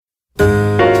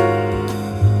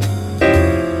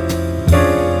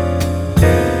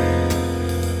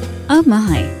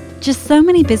Just so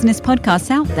many business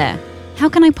podcasts out there. How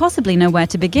can I possibly know where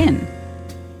to begin?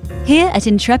 Here at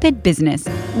Intrepid Business,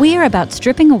 we are about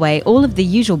stripping away all of the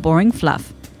usual boring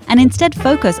fluff and instead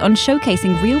focus on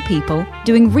showcasing real people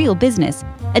doing real business,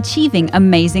 achieving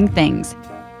amazing things.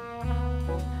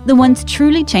 The ones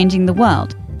truly changing the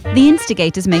world, the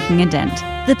instigators making a dent,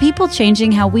 the people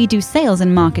changing how we do sales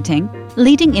and marketing,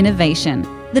 leading innovation,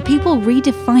 the people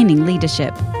redefining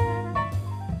leadership.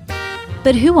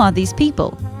 But who are these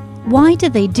people? Why do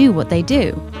they do what they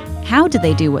do? How do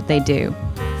they do what they do?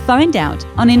 Find out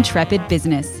on Intrepid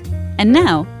Business. And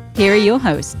now, here are your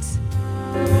hosts.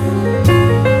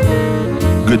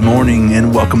 Good morning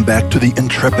and welcome back to the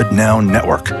Intrepid Now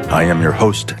Network. I am your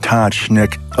host, Todd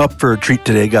Schnick. Up for a treat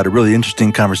today. Got a really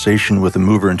interesting conversation with a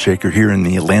mover and shaker here in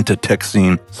the Atlanta tech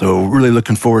scene. So really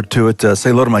looking forward to it. Say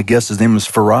hello to my guest. His name is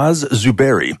Faraz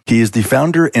Zubairi. He is the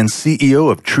founder and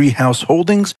CEO of Treehouse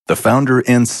Holdings, the founder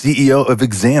and CEO of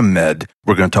ExamMed.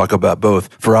 We're going to talk about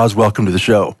both. Faraz, welcome to the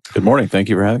show. Good morning. Thank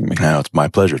you for having me. No, it's my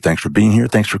pleasure. Thanks for being here.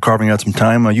 Thanks for carving out some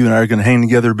time. You and I are going to hang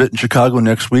together a bit in Chicago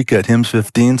next week at HIMSS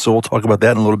 15, so we'll talk about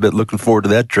that in a little bit. Looking forward to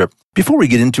that trip. Before we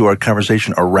get into our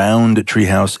conversation around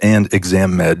Treehouse and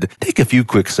ExamMed, take a few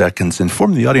quick seconds and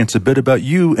inform the audience a bit about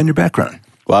you and your background.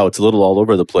 Wow, it's a little all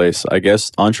over the place. I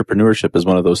guess entrepreneurship is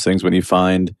one of those things when you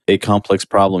find a complex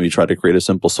problem, you try to create a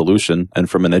simple solution. And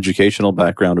from an educational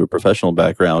background to a professional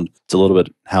background, it's a little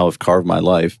bit how I've carved my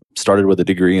life. Started with a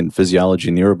degree in physiology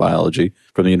and neurobiology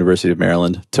from the University of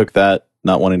Maryland. Took that,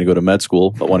 not wanting to go to med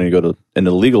school, but wanting to go into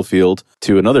the legal field,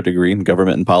 to another degree in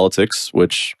government and politics,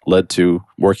 which led to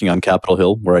working on Capitol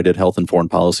Hill, where I did health and foreign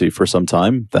policy for some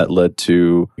time. That led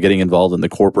to getting involved in the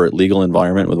corporate legal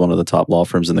environment with one of the top law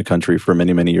firms in the country for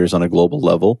many, many years on a global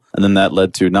level. And then that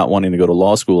led to not wanting to go to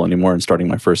law school anymore and starting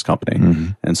my first company.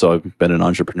 Mm-hmm. And so I've been in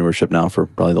entrepreneurship now for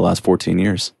probably the last 14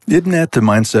 years. Isn't that the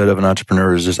mindset of an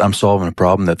entrepreneur, is just I'm solving a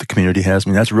problem that the community has? I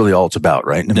mean, that's really all it's about,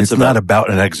 right? I mean, it's not about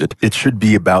an exit. It should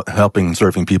be about helping and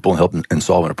serving people and helping and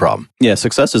solving a problem. Yeah,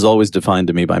 success is always defined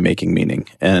to me by making meaning,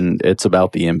 and it's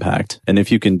about the impact. And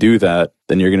if you can do that,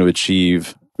 then you're going to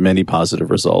achieve many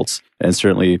positive results. And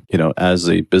certainly, as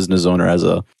a business owner, as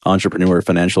an entrepreneur,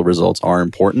 financial results are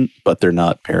important, but they're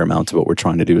not paramount to what we're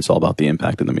trying to do. It's all about the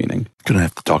impact and the meaning. Going to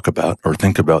have to talk about or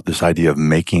think about this idea of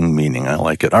making meaning. I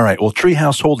like it. All right. Well,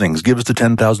 Treehouse Holdings, give us the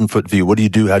 10,000-foot view. What do you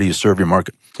do? How do you serve your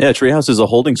market? Yeah, Treehouse is a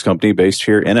holdings company based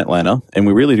here in Atlanta, and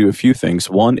we really do a few things.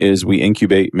 One is we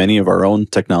incubate many of our own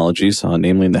technologies,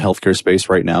 namely in the healthcare space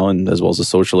right now, and as well as the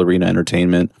social arena,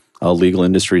 entertainment, legal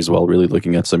industry as well, really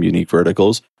looking at some unique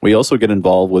verticals. We also get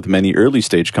involved with many early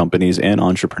stage companies and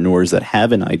entrepreneurs that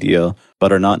have an idea,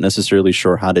 but are not necessarily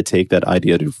sure how to take that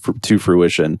idea to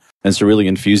fruition. And so really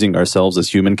infusing ourselves as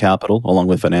human capital along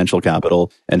with financial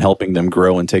capital and helping them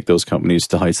grow and take those companies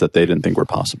to heights that they didn't think were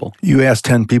possible. You ask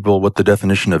 10 people what the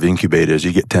definition of incubate is,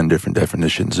 you get 10 different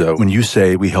definitions. When you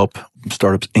say we help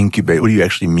startups incubate, what do you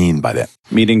actually mean by that?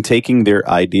 Meaning taking their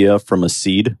idea from a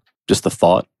seed, just the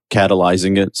thought,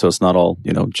 catalyzing it so it's not all,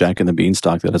 Jack and the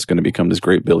Beanstalk that it's going to become this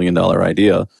great billion-dollar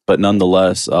idea, but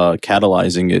nonetheless,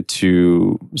 catalyzing it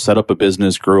to set up a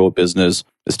business, grow a business,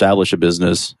 establish a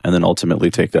business, and then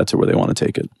ultimately take that to where they want to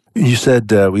take it. You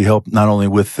said we help not only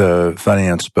with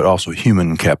finance, but also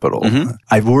human capital. Mm-hmm.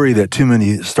 I worry that too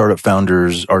many startup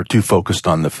founders are too focused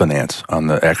on the finance, on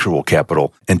the actual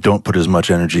capital, and don't put as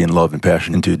much energy and love and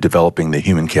passion into developing the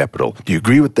human capital. Do you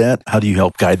agree with that? How do you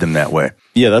help guide them that way?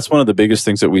 Yeah, that's one of the biggest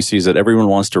things that we see is that everyone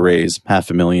wants to raise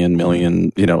 $500,000,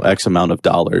 million, X amount of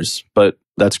dollars. But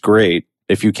that's great.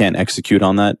 If you can't execute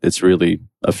on that, it's really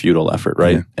a futile effort,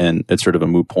 right? Yeah. And it's sort of a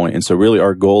moot point. And so really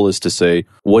our goal is to say,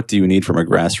 what do you need from a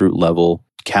grassroots level,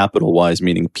 capital-wise,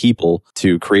 meaning people,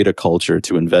 to create a culture,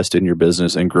 to invest in your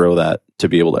business and grow that, to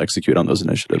be able to execute on those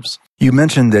initiatives. You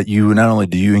mentioned that you not only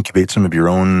do you incubate some of your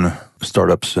own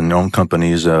startups and own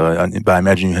companies, but I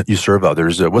imagine you serve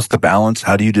others. What's the balance?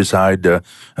 How do you decide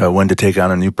when to take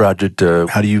on a new project?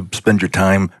 How do you spend your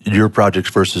time, your projects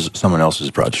versus someone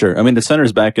else's project? Sure. I mean, it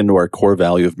centers back into our core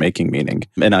value of making meaning.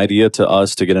 An idea to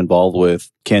us to get involved with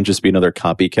can't just be another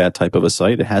copycat type of a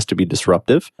site. It has to be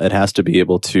disruptive. It has to be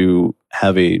able to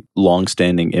have a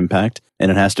long-standing impact, and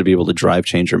it has to be able to drive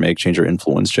change or make change or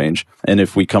influence change. And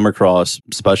if we come across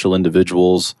special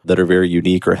individuals that are very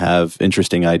unique or have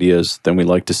interesting ideas, then we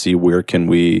like to see where can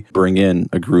we bring in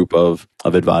a group of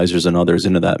advisors and others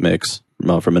into that mix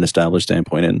from an established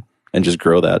standpoint and and just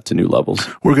grow that to new levels.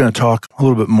 We're going to talk a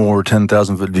little bit more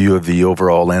 10,000-foot view of the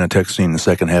overall Atlanta tech scene in the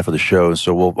second half of the show.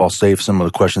 So I'll save some of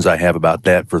the questions I have about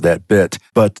that for that bit.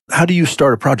 But how do you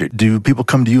start a project? Do people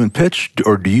come to you and pitch,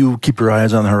 or do you keep your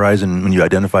eyes on the horizon when you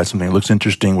identify something that looks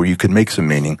interesting where you could make some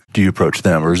meaning? Do you approach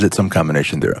them, or is it some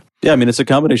combination thereof? Yeah, I mean, it's a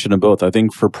combination of both. I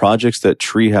think for projects that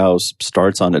Treehouse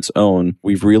starts on its own,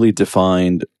 we've really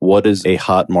defined what is a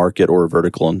hot market or a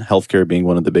vertical, and healthcare being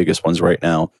one of the biggest ones right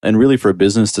now. And really for a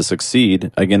business to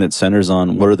succeed, again, it centers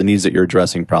on what are the needs that you're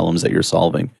addressing, problems that you're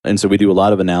solving. And so we do a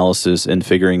lot of analysis in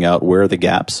figuring out where are the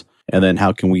gaps, and then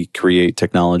how can we create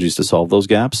technologies to solve those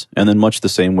gaps? And then much the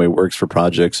same way works for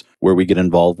projects where we get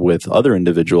involved with other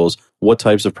individuals. What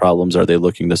types of problems are they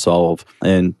looking to solve?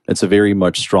 And it's a very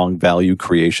much strong value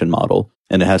creation model.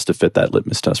 And it has to fit that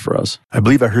litmus test for us. I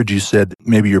believe I heard you said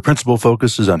maybe your principal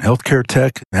focus is on healthcare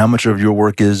tech. How much of your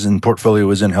work is in portfolio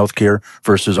is in healthcare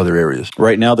versus other areas?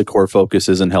 Right now, the core focus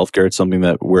is in healthcare. It's something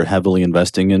that we're heavily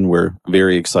investing in. We're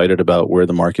very excited about where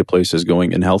the marketplace is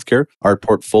going in healthcare. Our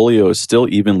portfolio is still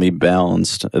evenly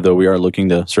balanced, though we are looking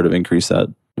to sort of increase that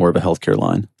more of a healthcare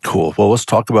line. Cool. Well, let's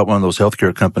talk about one of those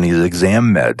healthcare companies,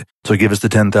 ExamMed. So give us the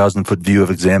 10,000-foot view of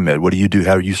ExamMed. What do you do?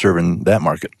 How are you serving that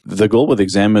market? The goal with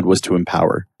ExamMed was to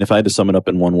empower. If I had to sum it up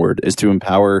in one word, is to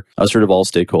empower sort of all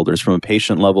stakeholders from a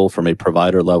patient level, from a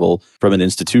provider level, from an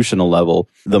institutional level.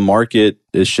 The market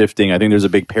is shifting. I think there's a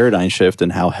big paradigm shift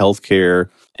in how healthcare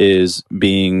is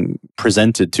being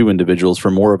presented to individuals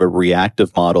from more of a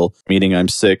reactive model, meaning I'm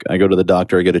sick, I go to the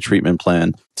doctor, I get a treatment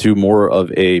plan, to more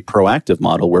of a proactive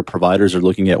model where providers are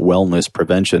looking at wellness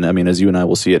prevention. I mean, as you and I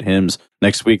will see at HIMSS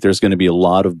next week, there's going to be a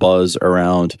lot of buzz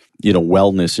around,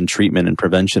 wellness and treatment and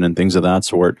prevention and things of that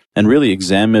sort. And really,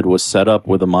 ExamMed was set up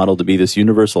with a model to be this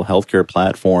universal healthcare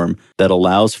platform that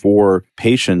allows for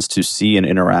patients to see and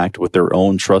interact with their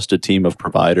own trusted team of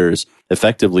providers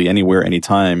effectively anywhere,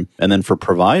 anytime. And then for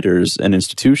providers and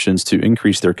institutions to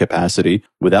increase their capacity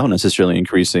without necessarily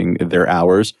increasing their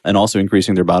hours and also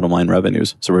increasing their bottom line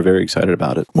revenues. So we're very excited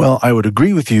about it. Well, I would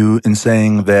agree with you in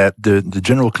saying that the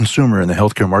general consumer in the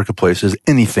healthcare marketplace is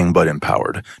anything but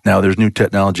empowered. Now, there's new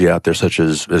technology out there such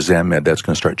as ExamMed that's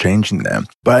going to start changing them.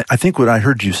 But I think what I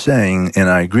heard you saying, and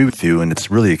I agree with you, and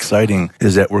it's really exciting,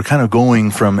 is that we're kind of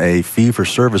going from a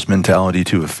fee-for-service mentality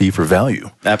to a fee-for-value.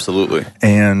 Absolutely.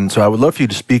 And so I would love for you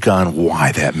to speak on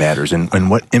why that matters and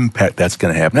what impact that's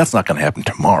going to have. And that's not going to happen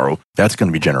tomorrow. That's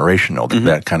going to be generational,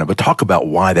 that kind of, but talk about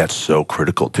why that's so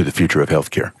critical to the future of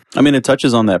healthcare. I mean, it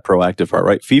touches on that proactive part,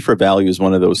 right? Fee for value is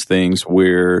one of those things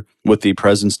where with the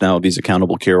presence now of these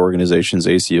accountable care organizations,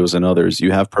 ACOs and others,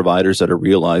 you have providers that are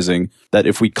realizing that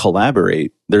if we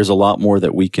collaborate, there's a lot more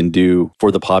that we can do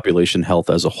for the population health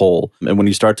as a whole. And when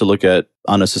you start to look at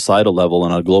on a societal level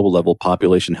and on a global level,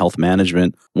 population health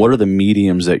management, what are the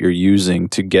mediums that you're using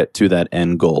to get to that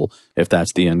end goal, if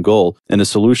that's the end goal? And a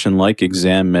solution like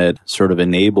ExamMed sort of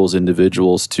enables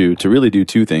individuals to really do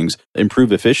two things: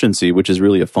 improve efficiency, which is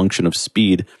really a function of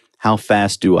speed. How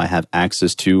fast do I have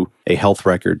access to a health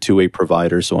record, to a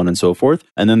provider, so on and so forth?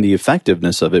 And then the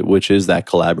effectiveness of it, which is that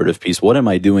collaborative piece. What am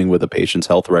I doing with a patient's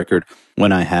health record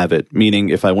when I have it? Meaning,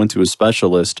 if I went to a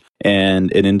specialist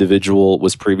and an individual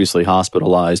was previously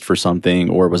hospitalized for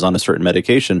something or was on a certain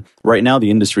medication, right now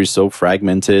the industry is so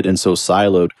fragmented and so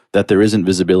siloed that there isn't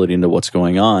visibility into what's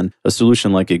going on. A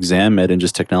solution like ExamMed and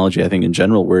just technology, I think in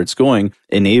general, where it's going,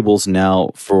 enables now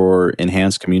for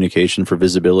enhanced communication, for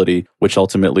visibility, which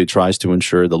ultimately tries to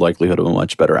ensure the likelihood of a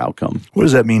much better outcome. What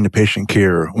does that mean to patient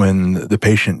care when the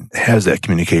patient has that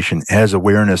communication, has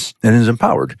awareness, and is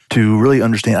empowered to really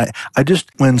understand?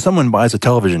 When someone buys a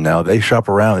television now, they shop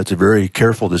around. It's a very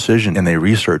careful decision, and they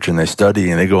research and they study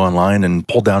and they go online and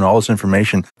pull down all this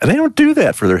information. And they don't do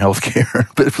that for their health care,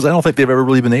 because I don't think they've ever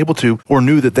really been able to or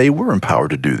knew that they were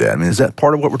empowered to do that. I mean, is that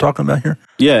part of what we're talking about here?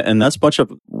 Yeah, and that's much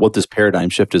of what this paradigm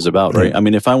shift is about, right? I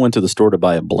mean, if I went to the store to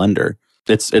buy a blender,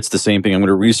 it's the same thing. I'm going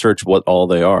to research what all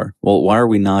they are. Well, why are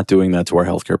we not doing that to our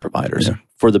healthcare providers? Yeah.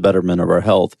 For the betterment of our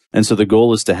health. And so the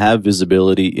goal is to have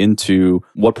visibility into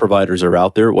what providers are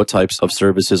out there, what types of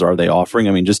services are they offering.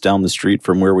 I mean, just down the street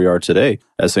from where we are today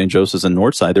at St. Joseph's and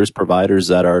Northside, there's providers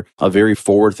that are very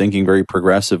forward-thinking, very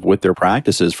progressive with their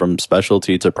practices, from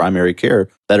specialty to primary care,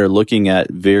 that are looking at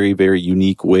very, very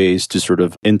unique ways to sort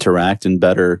of interact and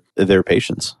better their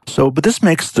patients. So, but this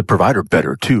makes the provider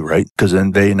better too, right? Because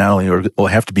then they not only will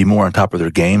have to be more on top of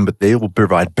their game, but they will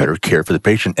provide better care for the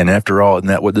patient. And after all, isn't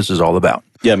that what this is all about?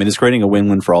 Yeah, I mean, it's creating a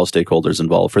win-win for all stakeholders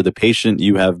involved. For the patient,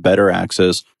 you have better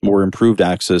access, more improved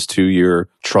access to your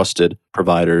trusted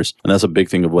providers. And that's a big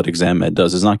thing of what ExamMed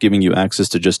does. It's not giving you access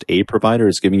to just a provider,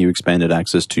 it's giving you expanded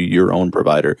access to your own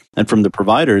provider. And from the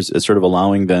providers, it's sort of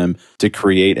allowing them to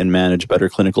create and manage better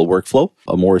clinical workflow,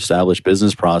 a more established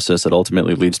business process that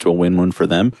ultimately leads to a win-win for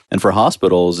them. And for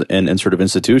hospitals and sort of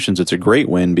institutions, it's a great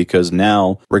win because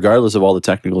now, regardless of all the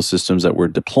technical systems that we're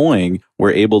deploying,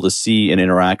 we're able to see and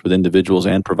interact with individuals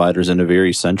and providers in a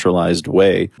very centralized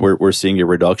way. We're seeing a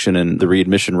reduction in the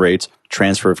readmission rates.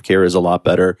 Transfer of care is a lot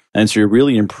better. And so you're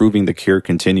really improving the care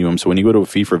continuum. So when you go to a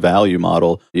fee for value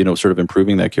model, sort of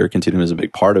improving that care continuum is a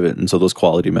big part of it. And so those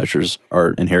quality measures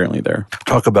are inherently there.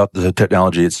 Talk about the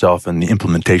technology itself and the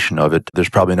implementation of it. There's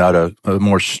probably not a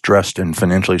more stressed and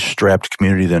financially strapped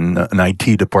community than an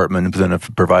IT department than a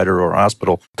provider or a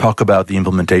hospital. Talk about the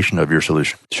implementation of your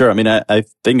solution. Sure. I mean, I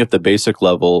think at the basic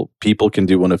level, people can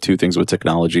do one of two things with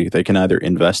technology. They can either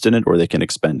invest in it or they can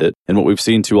expend it. And what we've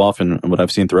seen too often, and what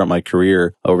I've seen throughout my career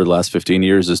over the last 15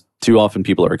 years is too often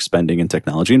people are expending in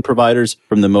technology, and providers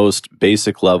from the most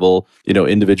basic level,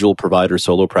 individual provider,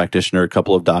 solo practitioner, a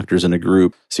couple of doctors in a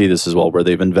group see this as well, where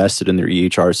they've invested in their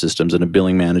EHR systems and a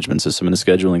billing management system and a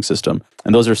scheduling system.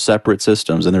 And those are separate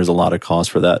systems, and there's a lot of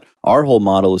cost for that. Our whole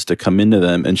model is to come into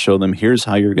them and show them, here's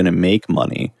how you're going to make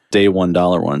money. Day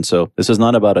 $1 one. So this is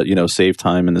not about a, save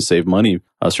time and the save money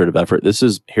sort of effort. This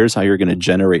is, here's how you're going to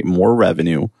generate more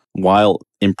revenue while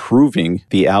improving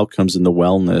the outcomes and the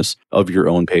wellness of your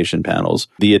own patient panels.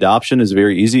 The adoption is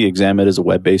very easy. ExamMed is a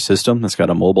web-based system that's got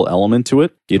a mobile element to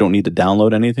it. You don't need to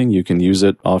download anything. You can use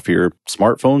it off your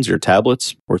smartphones, your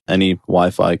tablets, or any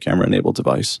Wi-Fi camera-enabled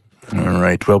device. All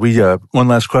right. Well, we one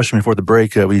last question before the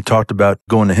break. We talked about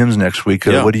going to HIMSS next week.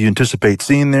 What do you anticipate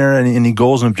seeing there? Any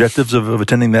goals and objectives of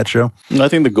attending that show? I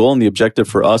think the goal and the objective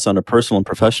for us on a personal and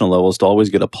professional level is to always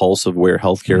get a pulse of where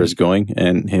healthcare is going.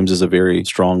 And HIMSS is a very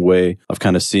strong way of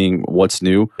kind of seeing what's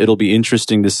new. It'll be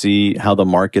interesting to see how the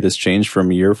market has changed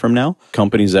from a year from now.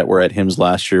 Companies that were at HIMSS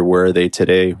last year, where are they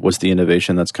today? What's the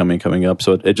innovation that's coming up?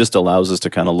 So it just allows us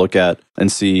to kind of look at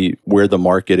and see where the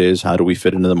market is. How do we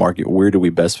fit into the market? Where do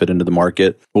we best fit into the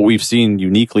market? What we've seen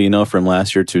uniquely enough from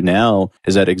last year to now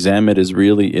is that ExamMed is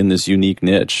really in this unique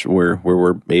niche where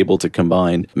we're able to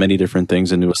combine many different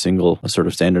things into a single sort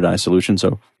of standardized solution.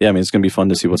 So yeah, I mean, it's going to be fun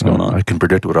to see what's going on. I can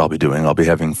predict what I'll be doing. I'll be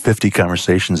having 50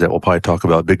 conversations that will probably talk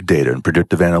about big data and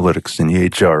predictive analytics and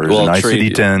EHRs and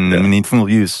ICD-10 and meaningful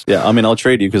use. Yeah, I mean, I'll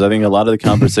trade you because I think a lot of the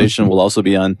conversation will also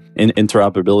be on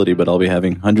interoperability, but I'll be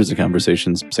having hundreds of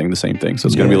conversations saying the same thing. So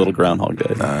it's going to be a little Groundhog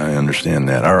Day. I understand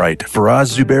that. All right.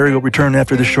 Faraz Zubairi will return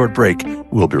after this short break.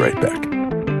 We'll be right back.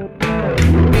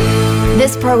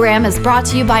 This program is brought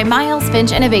to you by Miles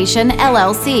Finch Innovation,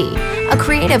 LLC, a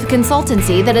creative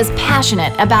consultancy that is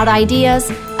passionate about ideas,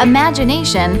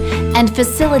 imagination, and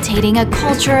facilitating a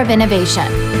culture of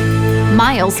innovation.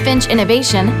 Miles Finch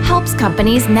Innovation helps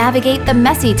companies navigate the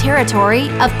messy territory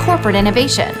of corporate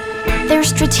innovation. They're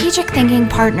strategic thinking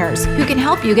partners who can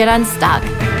help you get unstuck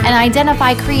and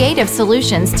identify creative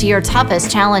solutions to your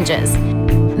toughest challenges.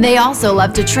 They also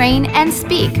love to train and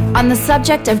speak on the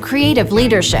subject of creative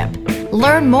leadership.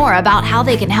 Learn more about how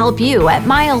they can help you at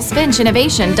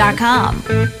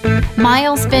milesfinchinnovation.com.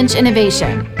 Miles Finch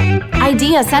Innovation.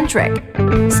 Idea-centric.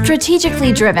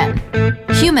 Strategically driven.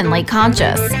 Humanly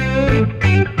conscious.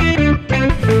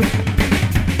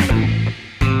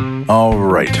 All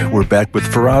right, we're back with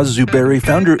Faraz Zubairi,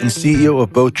 founder and CEO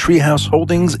of both Treehouse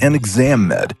Holdings and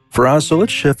ExamMed. Faraz, so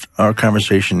let's shift our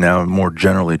conversation now more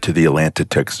generally to the Atlanta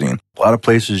tech scene. A lot of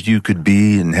places you could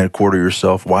be and headquarter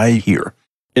yourself. Why here?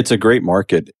 It's a great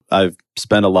market. I've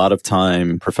spent a lot of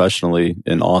time professionally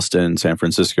in Austin, San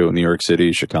Francisco, New York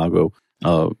City, Chicago,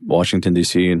 Washington,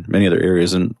 D.C., and many other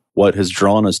areas. And what has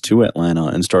drawn us to Atlanta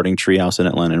and starting Treehouse in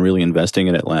Atlanta and really investing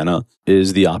in Atlanta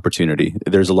is the opportunity.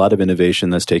 There's a lot of innovation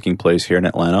that's taking place here in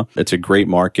Atlanta. It's a great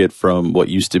market from what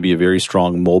used to be a very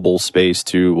strong mobile space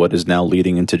to what is now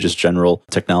leading into just general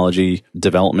technology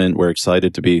development. We're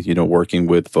excited to be, working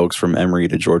with folks from Emory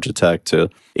to Georgia Tech to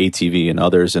ATV and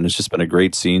others. And it's just been a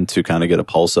great scene to kind of get a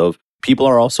pulse of. People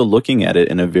are also looking at it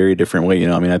in a very different way.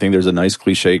 I think there's a nice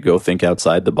cliche, go think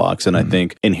outside the box. And I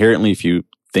think inherently, if you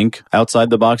think outside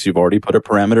the box, you've already put a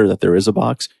parameter that there is a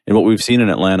box. And what we've seen in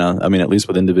Atlanta, at least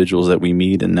with individuals that we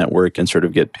meet and network and sort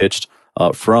of get pitched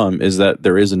from is that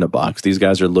there isn't a box. These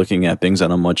guys are looking at things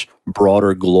on a much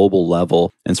broader global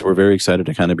level. And so we're very excited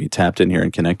to kind of be tapped in here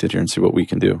and connected here and see what we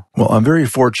can do. Well, I'm very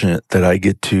fortunate that I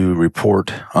get to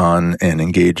report on and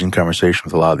engage in conversation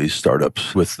with a lot of these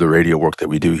startups with the radio work that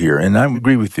we do here. And I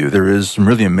agree with you. There is some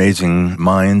really amazing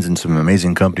minds and some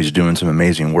amazing companies doing some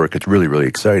amazing work. It's really, really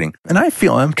exciting. And I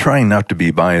feel I'm trying not to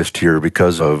be biased here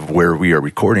because of where we are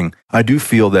recording. I do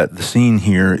feel that the scene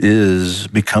here is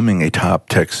becoming a top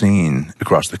tech scene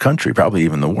across the country, probably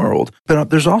even the world. But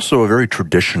there's also a very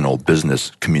traditional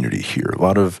business community here. A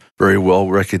lot of very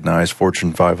well-recognized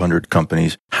Fortune 500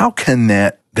 companies. How can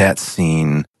that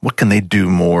scene, what can they do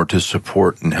more to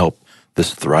support and help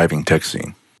this thriving tech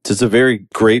scene? It's a very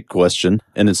great question,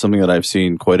 and it's something that I've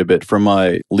seen quite a bit. From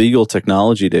my legal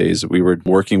technology days, we were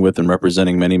working with and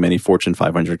representing many, many Fortune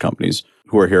 500 companies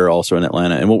who are here also in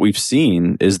Atlanta. And what we've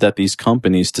seen is that these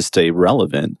companies, to stay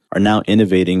relevant, are now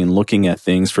innovating and looking at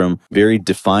things from very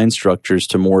defined structures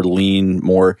to more lean,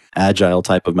 more agile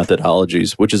type of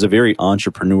methodologies, which is a very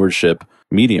entrepreneurship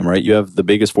medium, right? You have the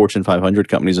biggest Fortune 500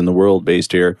 companies in the world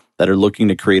based here that are looking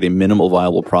to create a minimal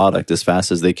viable product as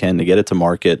fast as they can to get it to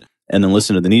market and then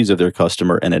listen to the needs of their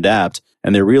customer and adapt.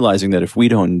 And they're realizing that if we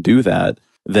don't do that,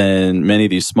 then many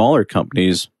of these smaller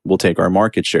companies will take our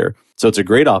market share. So it's a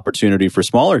great opportunity for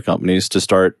smaller companies to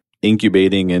start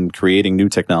incubating and creating new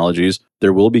technologies.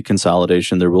 There will be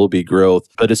consolidation, there will be growth,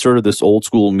 but it's sort of this old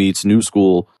school meets new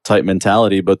school type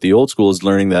mentality. But the old school is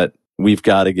learning that we've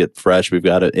got to get fresh, we've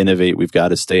got to innovate, we've got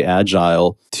to stay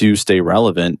agile to stay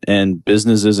relevant. And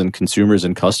businesses and consumers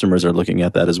and customers are looking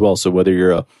at that as well. So whether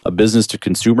you're a business to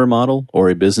consumer model or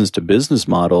a business to business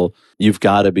model, you've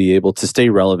got to be able to stay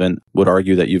relevant. Would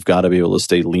argue that you've got to be able to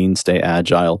stay lean, stay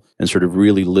agile, and sort of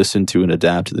really listen to and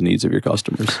adapt to the needs of your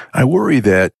customers. I worry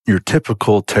that your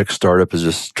typical tech startup is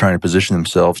just trying to position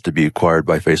themselves to be acquired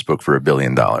by Facebook for $1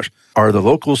 billion. Are the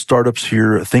local startups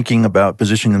here thinking about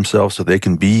positioning themselves so they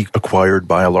can be acquired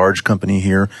by a large company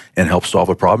here and help solve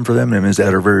a problem for them? I mean, is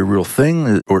that a very real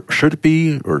thing, or should it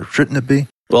be, or shouldn't it be?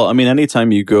 Well, I mean,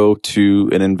 anytime you go to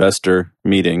an investor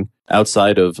meeting,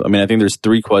 outside of, I think there's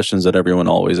three questions that everyone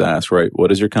always asks, right?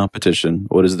 What is your competition?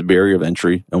 What is the barrier of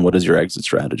entry? And what is your exit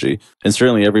strategy? And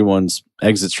certainly everyone's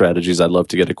exit strategies, I'd love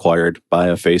to get acquired by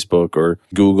a Facebook or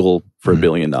Google for $1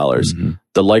 billion. Mm-hmm.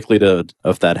 The likelihood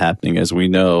of that happening, as we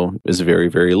know, is very,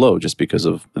 very low just because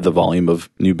of the volume of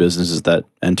new businesses that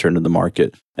enter into the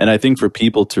market. And I think for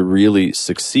people to really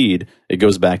succeed, it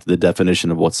goes back to the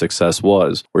definition of what success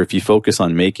was, where if you focus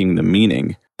on making the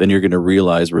meaning, then you're going to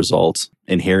realize results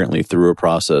inherently through a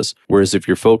process. Whereas if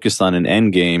you're focused on an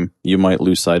end game, you might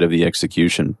lose sight of the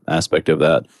execution aspect of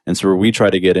that. And so where we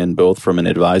try to get in both from an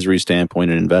advisory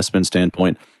standpoint, an investment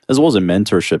standpoint, as well as a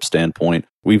mentorship standpoint,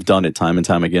 we've done it time and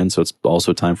time again. So it's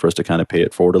also time for us to kind of pay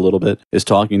it forward a little bit, is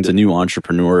talking to new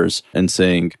entrepreneurs and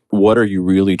saying, what are you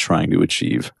really trying to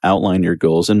achieve? Outline your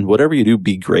goals, and whatever you do,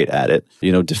 be great at it.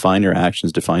 Define your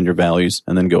actions, define your values,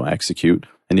 and then go execute.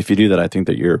 And if you do that, I think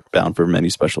that you're bound for many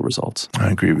special results.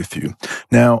 I agree with you.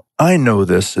 Now, I know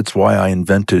this. It's why I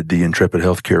invented the Intrepid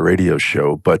Healthcare radio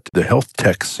show, but the health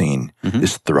tech scene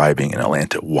is thriving in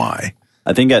Atlanta. Why?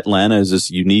 I think Atlanta is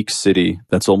this unique city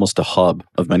that's almost a hub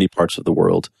of many parts of the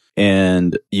world.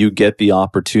 And you get the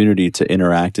opportunity to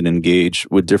interact and engage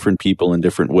with different people in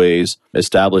different ways,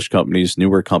 established companies,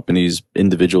 newer companies,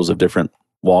 individuals of different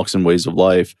walks and ways of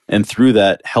life. And through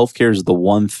that, healthcare is the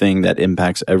one thing that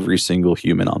impacts every single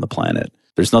human on the planet.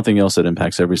 There's nothing else that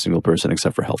impacts every single person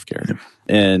except for healthcare. Yep.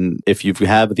 And if you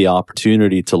have the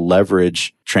opportunity to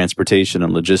leverage transportation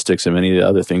and logistics and many of the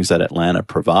other things that Atlanta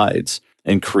provides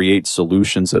and create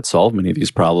solutions that solve many of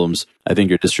these problems, I think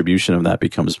your distribution of that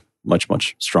becomes much,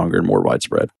 much stronger and more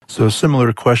widespread. So a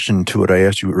similar question to what I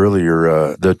asked you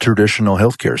earlier, the traditional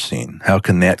healthcare scene. How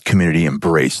can that community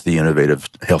embrace the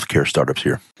innovative healthcare startups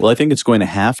here? Well, I think it's going to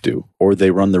have to, or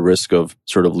they run the risk of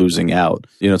sort of losing out.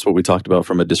 It's what we talked about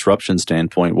from a disruption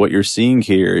standpoint. What you're seeing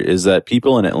here is that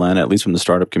people in Atlanta, at least from the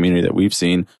startup community that we've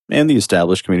seen, and the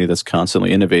established community that's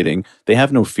constantly innovating, they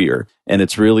have no fear. And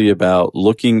it's really about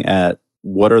looking at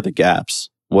what are the gaps,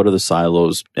 what are the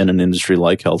silos in an industry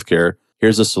like healthcare.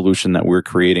 Here's a solution that we're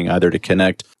creating either to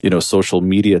connect, social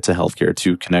media to healthcare,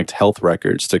 to connect health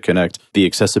records, to connect the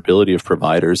accessibility of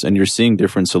providers. And you're seeing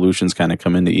different solutions kind of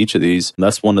come into each of these. And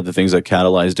that's one of the things that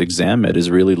catalyzed ExamMed, is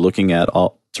really looking at a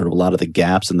lot of the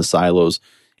gaps and the silos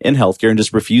in healthcare and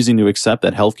just refusing to accept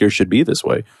that healthcare should be this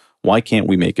way. Why can't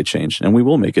we make a change? And we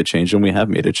will make a change, and we have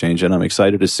made a change. And I'm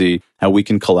excited to see how we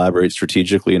can collaborate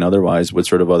strategically and otherwise with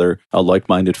sort of other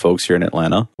like-minded folks here in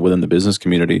Atlanta within the business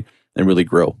community and really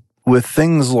grow. with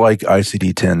things like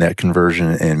ICD-10, that conversion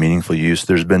and meaningful use,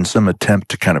 there's been some attempt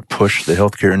to kind of push the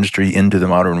healthcare industry into the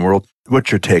modern world. What's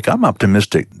your take? I'm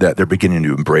optimistic that they're beginning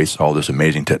to embrace all this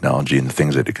amazing technology and the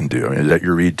things that it can do. I mean, is that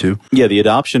your read too? Yeah, the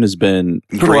adoption has been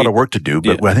There's a lot of work to do,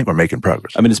 but I think we're making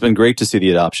progress. I mean, it's been great to see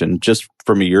the adoption. Just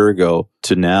from a year ago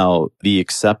to now, the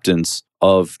acceptance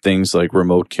of things like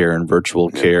remote care and virtual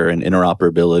care and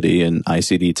interoperability and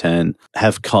ICD-10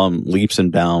 have come leaps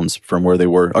and bounds from where they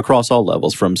were across all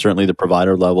levels, from certainly the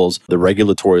provider levels, the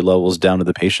regulatory levels, down to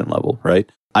the patient level, right?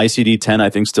 ICD-10, I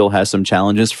think, still has some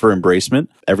challenges for embracement.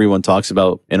 Everyone talks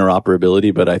about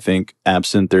interoperability, but I think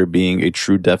absent there being a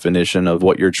true definition of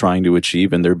what you're trying to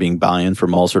achieve and there being buy-in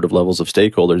from all sort of levels of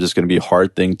stakeholders, it's going to be a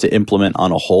hard thing to implement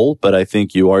on a whole. But I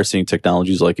think you are seeing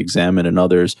technologies like Examine and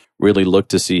others really look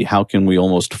to see how can we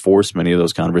almost force many of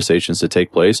those conversations to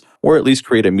take place, or at least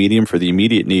create a medium for the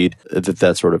immediate need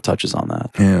that sort of touches on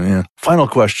that. Yeah. Final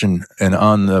question, and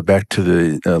on back to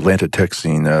the Atlanta tech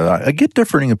scene. I get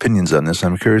differing opinions on this.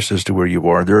 I'm curious as to where you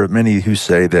are. There are many who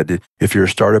say that if you're a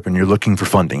startup and you're looking for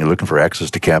funding, you're looking for access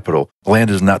to capital,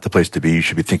 Atlanta is not the place to be. You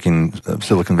should be thinking of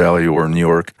Silicon Valley or New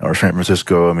York or San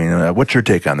Francisco. I mean, what's your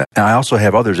take on that? And I also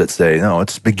have others that say, no,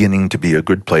 it's beginning to be a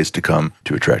good place to come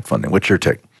to attract funding. What's your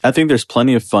take? I think there's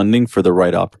plenty of funding for the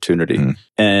right opportunity.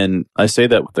 And I say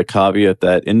that with the caveat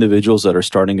that individuals that are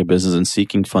starting a business and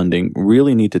seeking funding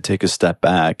really need to take a step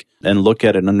back and look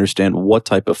at it and understand, what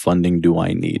type of funding do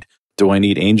I need? Do I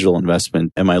need angel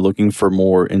investment? Am I looking for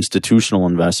more institutional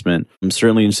investment?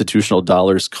 Certainly institutional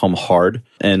dollars come hard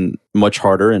and much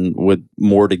harder and with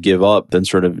more to give up than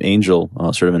sort of angel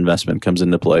sort of investment comes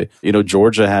into play. You know,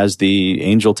 Georgia has the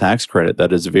angel tax credit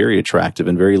that is very attractive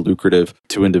and very lucrative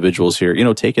to individuals here. You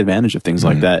know, take advantage of things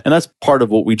like that. And that's part of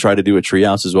what we try to do at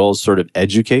Treehouse, as well as sort of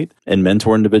educate and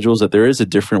mentor individuals that there is a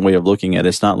different way of looking at it.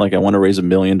 It's not like I want to raise $1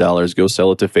 million, go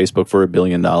sell it to Facebook for $1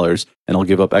 billion, and I'll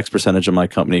give up X percentage of my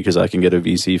company because I can get a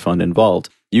VC fund involved.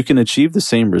 You can achieve the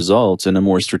same results in a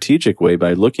more strategic way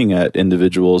by looking at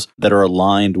individuals that are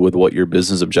aligned with what your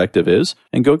business objective is,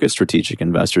 and go get strategic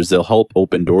investors. They'll help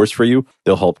open doors for you.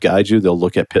 They'll help guide you. They'll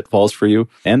look at pitfalls for you,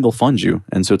 and they'll fund you.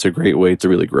 And so it's a great way to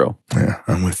really grow. Yeah,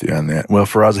 I'm with you on that. Well,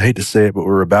 Faraz, I hate to say it, but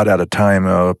we're about out of time.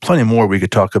 Plenty more we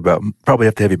could talk about. Probably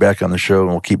have to have you back on the show, and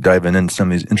we'll keep diving into some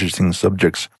of these interesting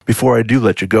subjects. Before I do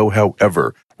let you go,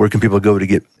 however, where can people go to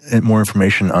get more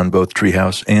information on both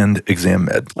Treehouse and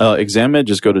ExamMed? ExamMed,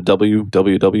 just go to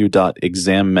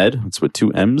www.exammed, that's with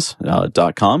 2 M's,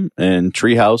 .com, and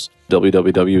Treehouse,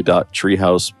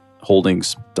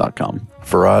 www.treehouseholdings.com.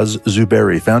 Faraz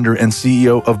Zubairi, founder and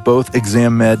CEO of both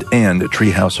ExamMed and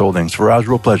Treehouse Holdings. Faraz,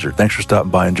 real pleasure. Thanks for stopping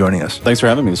by and joining us. Thanks for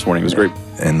having me this morning. It was great.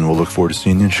 And we'll look forward to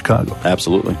seeing you in Chicago.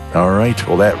 Absolutely. All right.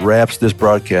 Well, that wraps this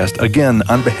broadcast. Again,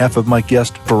 on behalf of my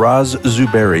guest, Faraz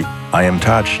Zubairi, I am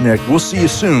Todd Schnick. We'll see you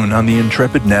soon on the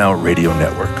Intrepid Now Radio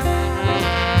Network.